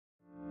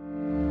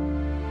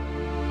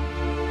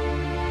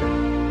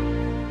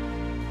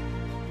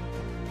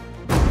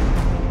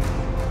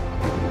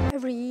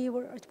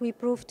we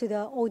prove to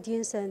the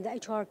audience and the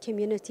HR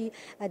community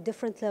at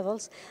different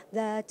levels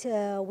that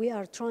we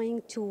are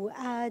trying to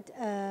add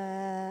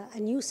a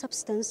new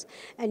substance,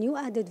 a new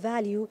added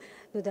value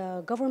to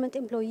the government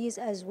employees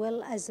as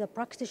well as the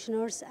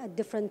practitioners at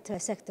different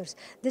sectors.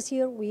 This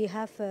year we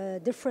have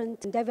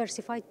different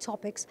diversified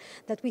topics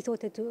that we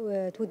thought it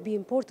would be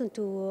important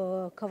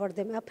to cover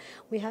them up.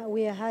 We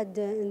had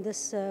in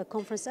this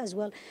conference as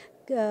well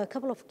a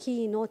couple of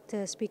keynote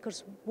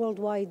speakers,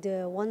 worldwide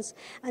ones,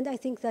 and I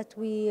think that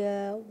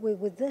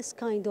with this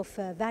kind of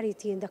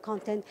variety in the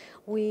content,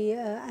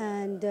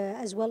 and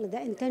as well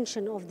the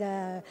intention of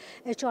the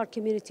HR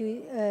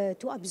community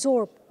to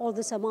absorb all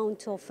this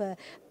amount of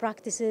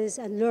practices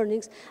and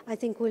learnings, I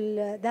think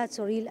that's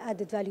a real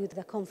added value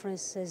the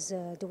conference is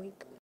doing.